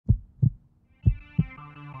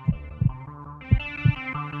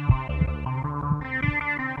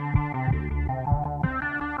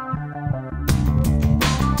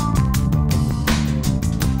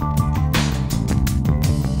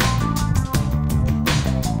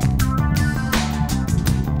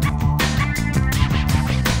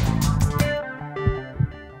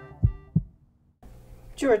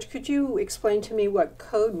George, could you explain to me what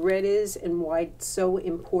Code Red is and why it's so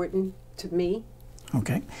important to me?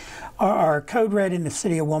 Okay. Our Code Red in the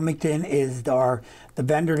city of Wilmington is the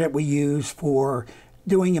vendor that we use for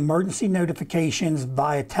doing emergency notifications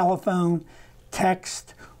via telephone,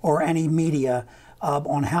 text, or any media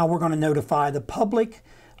on how we're going to notify the public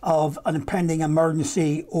of an impending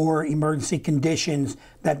emergency or emergency conditions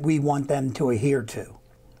that we want them to adhere to.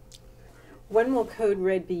 When will Code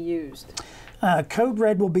Red be used? Code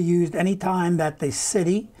Red will be used anytime that the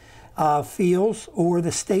city feels or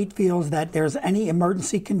the state feels that there's any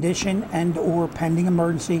emergency condition and or pending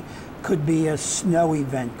emergency. Could be a snow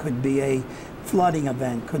event, could be a flooding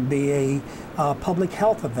event, could be a public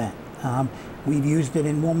health event. We've used it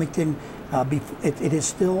in Wilmington. It is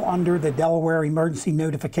still under the Delaware Emergency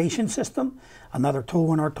Notification System, another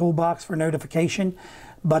tool in our toolbox for notification,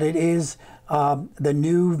 but it is the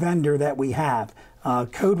new vendor that we have.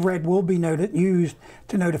 Code Red will be used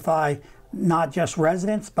to notify not just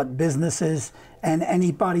residents, but businesses and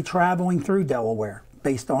anybody traveling through Delaware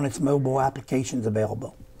based on its mobile applications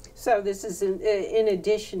available. So this is in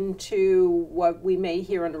addition to what we may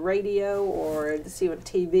hear on the radio or see on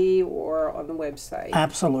TV or on the website?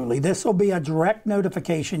 Absolutely. This will be a direct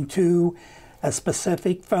notification to a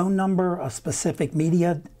specific phone number, a specific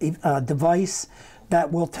media device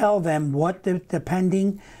that will tell them what the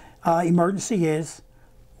pending emergency is,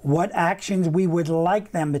 what actions we would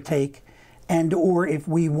like them to take, and or if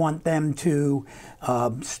we want them to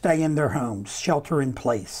stay in their homes, shelter in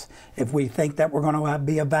place. If we think that we're going to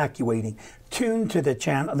be evacuating, tune to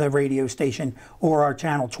the radio station or our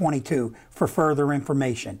channel 22 for further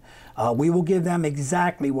information. We will give them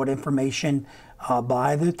exactly what information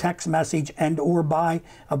by the text message and or by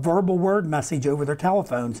a verbal word message over their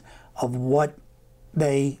telephones of what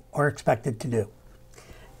they are expected to do.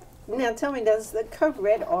 Now tell me, does the Code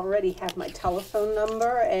Red already have my telephone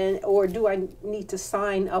number, or do I need to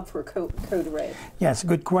sign up for Code Red? Yes,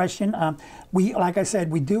 good question. Like I said,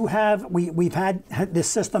 we've had this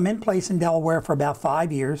system in place in Delaware for about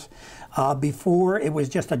 5 years. Before it was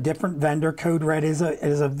just a different vendor. Code Red is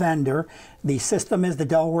a vendor. The system is the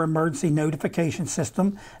Delaware Emergency Notification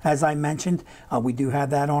System. As I mentioned, we do have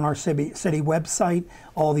that on our city website,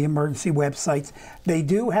 all the emergency websites. They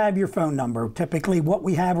do have your phone number. Typically what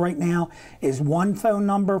we have right now is one phone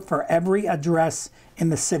number for every address in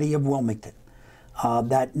the city of Wilmington.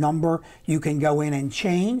 That number you can go in and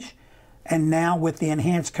change. And now with the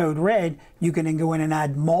enhanced Code Red, you can then go in and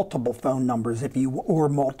add multiple phone numbers or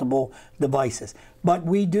multiple devices. But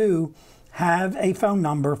we do have a phone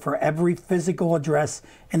number for every physical address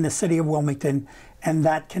in the city of Wilmington, and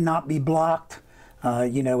that cannot be blocked.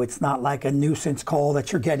 You know, it's not like a nuisance call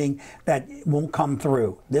that you're getting that won't come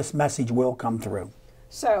through. This message will come through.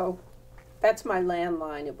 So that's my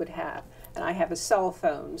landline it would have. And I have a cell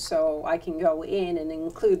phone, so I can go in and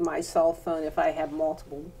include my cell phone if I have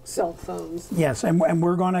multiple cell phones. Yes, and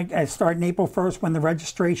we're going to start in April 1st when the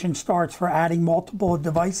registration starts for adding multiple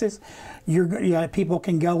devices. People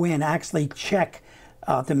can go in, actually check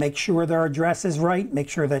to make sure their address is right, make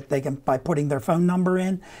sure that they can, by putting their phone number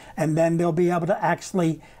in, and then they'll be able to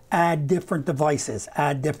actually add different devices,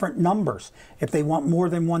 add different numbers. If they want more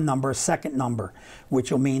than one number, a second number,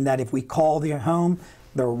 which will mean that if we call their home,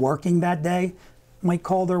 they're working that day, might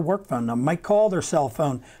call their work phone number, might call their cell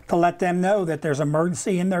phone to let them know that there's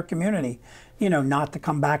emergency in their community, you know, not to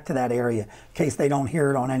come back to that area in case they don't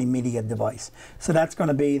hear it on any media device. So that's going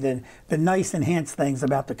to be the nice enhanced things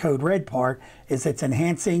about the Code Red part, is it's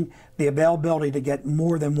enhancing the availability to get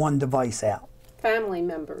more than one device out. Family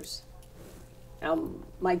members.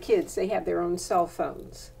 My kids, they have their own cell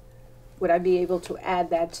phones. Would I be able to add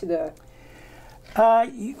that to the...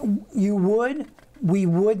 You would. We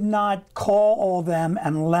would not call all them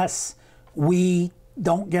unless we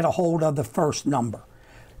don't get a hold of the first number.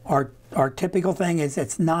 Our typical thing is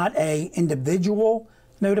it's not a individual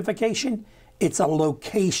notification, it's a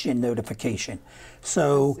location notification.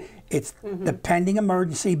 So it's the pending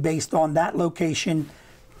emergency based on that location,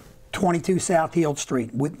 22 South Heald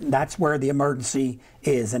Street. That's where the emergency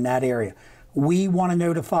is in that area. We want to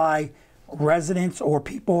notify residents or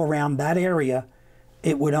people around that area.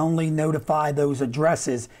 It would only notify those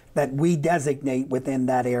addresses that we designate within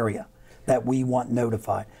that area that we want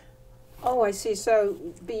notified. Oh, I see. So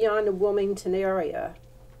beyond the Wilmington area,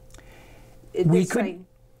 we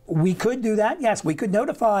could do that. Yes, we could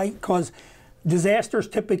notify, because disasters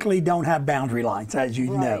typically don't have boundary lines, as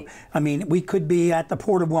you know. I mean, we could be at the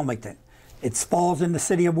Port of Wilmington. It falls in the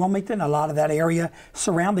city of Wilmington. A lot of that area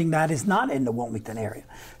surrounding that is not in the Wilmington area.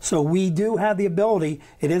 So we do have the ability.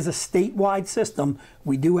 It is a statewide system.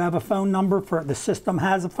 We do have a phone number for, the system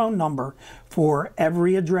has a phone number for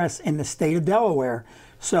every address in the state of Delaware.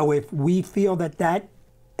 So if we feel that that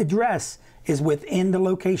address is within the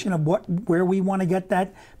location of where we want to get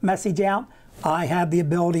that message out, I have the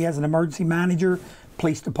ability as an emergency manager,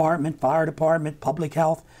 police department, fire department, public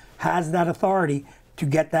health, has that authority to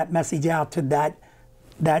get that message out to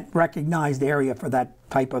that recognized area for that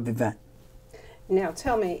type of event. Now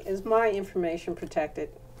tell me, is my information protected?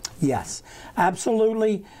 Yes,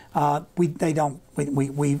 absolutely. Based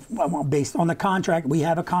on the contract, we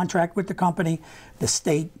have a contract with the company. The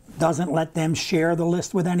state doesn't let them share the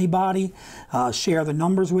list with anybody, share the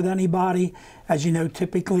numbers with anybody. As you know,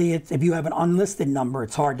 typically, if you have an unlisted number,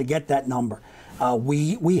 it's hard to get that number.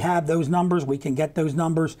 We have those numbers. We can get those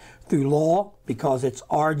numbers through law because it's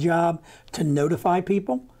our job to notify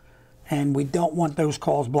people, and we don't want those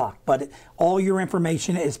calls blocked. But all your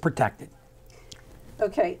information is protected.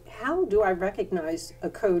 Okay, how do I recognize a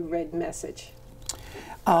code red message?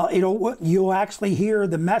 You'll actually hear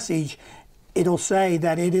the message. It'll say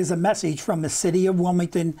that it is a message from the City of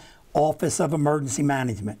Wilmington Office of Emergency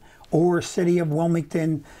Management or City of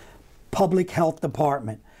Wilmington Public Health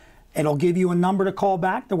Department. It'll give you a number to call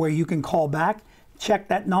back to where you can call back, check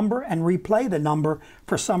that number, and replay the number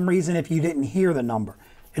for some reason if you didn't hear the number.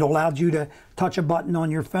 It allows you to touch a button on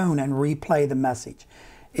your phone and replay the message.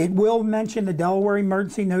 It will mention the Delaware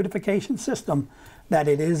Emergency Notification System that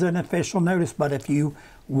it is an official notice, but if you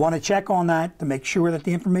want to check on that to make sure that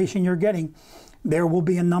the information you're getting, there will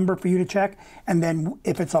be a number for you to check. And then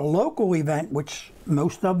if it's a local event, which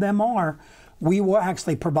most of them are, we will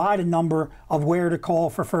actually provide a number of where to call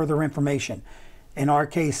for further information. In our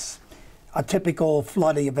case, a typical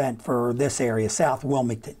flood event for this area, South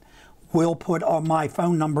Wilmington. We'll put on my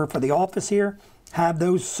phone number for the office here, have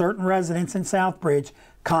those certain residents in Southbridge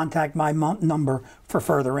contact my number for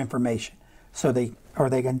further information. So they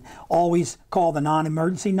can always call the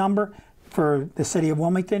non-emergency number for the City of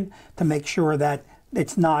Wilmington to make sure that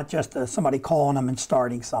it's not just somebody calling them and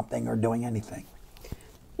starting something or doing anything.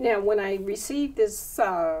 Now, when I receive this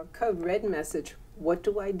code red message, what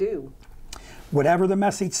do I do? Whatever the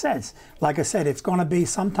message says. Like I said, it's going to be,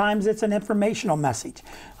 sometimes it's an informational message.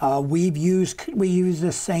 We use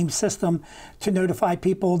this same system to notify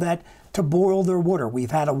people that to boil their water.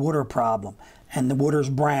 We've had a water problem and the water's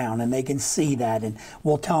brown and they can see that, and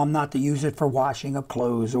we'll tell them not to use it for washing of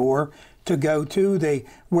clothes, or to go to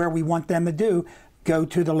where we want them to do, go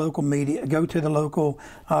to the local media, go to the local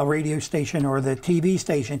radio station or the TV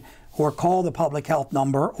station, or call the public health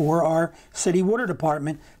number or our city water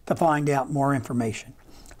department to find out more information.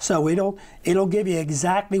 So it'll give you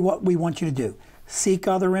exactly what we want you to do. Seek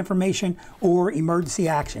other information or emergency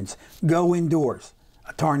actions. Go indoors.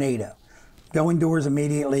 A tornado. Go indoors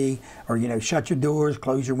immediately, or shut your doors,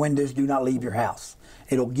 close your windows, do not leave your house.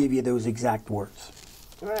 It'll give you those exact words.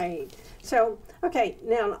 Right. So, okay,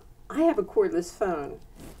 now I have a cordless phone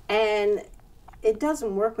and it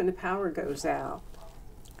doesn't work when the power goes out.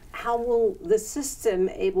 How will the system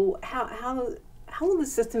how will the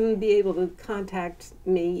system be able to contact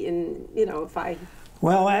me if I...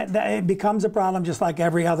 Well, it becomes a problem just like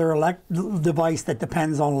every other device that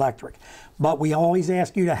depends on electric. But we always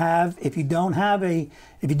ask you to have, if you do have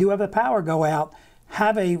the power go out,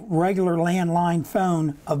 have a regular landline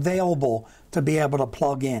phone available to be able to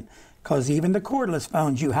plug in. Because even the cordless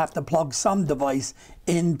phones, you have to plug some device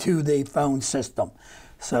into the phone system.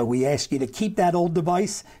 So we ask you to keep that old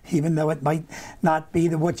device, even though it might not be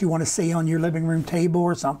what you want to see on your living room table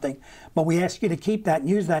or something. But we ask you to keep that and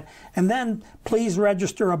use that. And then please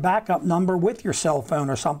register a backup number with your cell phone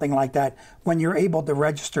or something like that when you're able to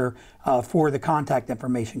register for the contact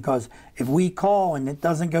information. Because if we call and it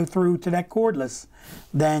doesn't go through to that cordless,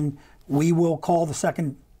 then we will call the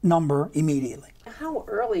second number immediately. How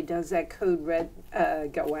early does that code red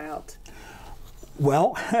go out?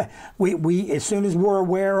 Well, we as soon as we're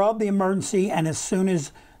aware of the emergency and as soon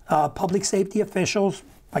as public safety officials,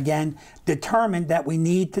 again, determine that we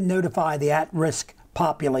need to notify the at-risk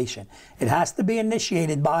population. It has to be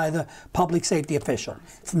initiated by the public safety official.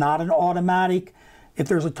 It's not an automatic, if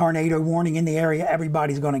there's a tornado warning in the area,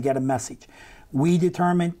 everybody's going to get a message. We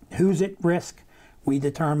determine who's at risk. We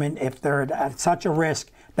determine if they're at such a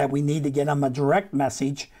risk that we need to get them a direct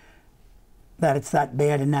message that it's that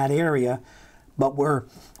bad in that area. But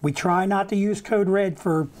we try not to use code red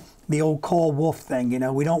for the old call wolf thing.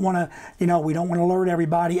 We don't want to, we don't want to alert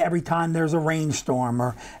everybody every time there's a rainstorm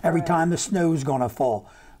or every time the snow's going to fall.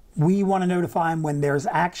 We want to notify them when there's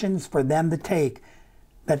actions for them to take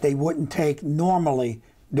that they wouldn't take normally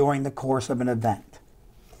during the course of an event.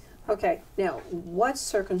 Okay, now what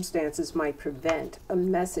circumstances might prevent a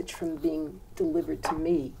message from being delivered to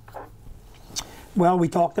me? Well, we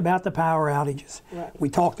talked about the power outages. Right. We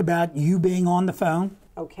talked about you being on the phone.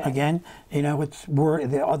 Okay. Again, you know,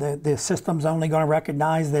 the system's only going to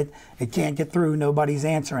recognize that it can't get through. Nobody's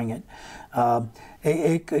answering it.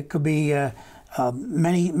 It could be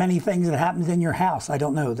many things that happens in your house. I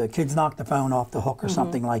don't know. The kids knock the phone off the hook or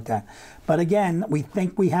something like that. But again, we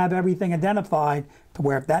think we have everything identified to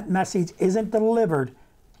where if that message isn't delivered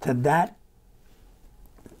to that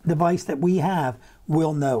device that we have,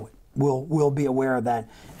 we'll know it. We'll be aware of that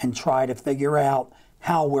and try to figure out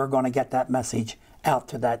how we're going to get that message out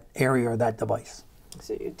to that area or that device.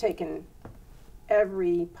 So you're taking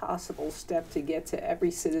every possible step to get to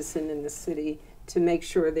every citizen in the city to make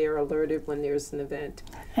sure they're alerted when there's an event.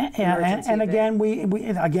 And again,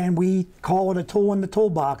 we call it a tool in the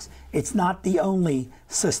toolbox. It's not the only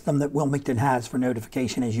system that Wilmington has for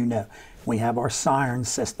notification, as you know. We have our siren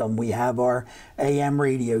system, we have our AM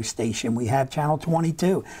radio station, we have Channel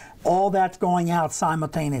 22. All that's going out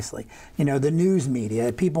simultaneously. You know, the news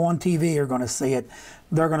media, people on TV are going to see it.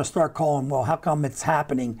 They're going to start calling, well, how come it's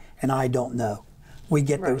happening and I don't know? We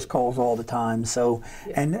get those calls all the time. So,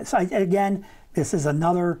 and so again, this is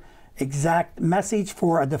another exact message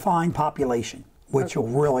for a defined population, which will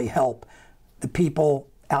really help the people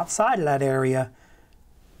outside of that area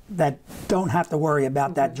that don't have to worry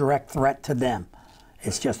about that direct threat to them.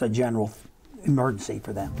 It's just a general emergency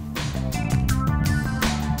for them.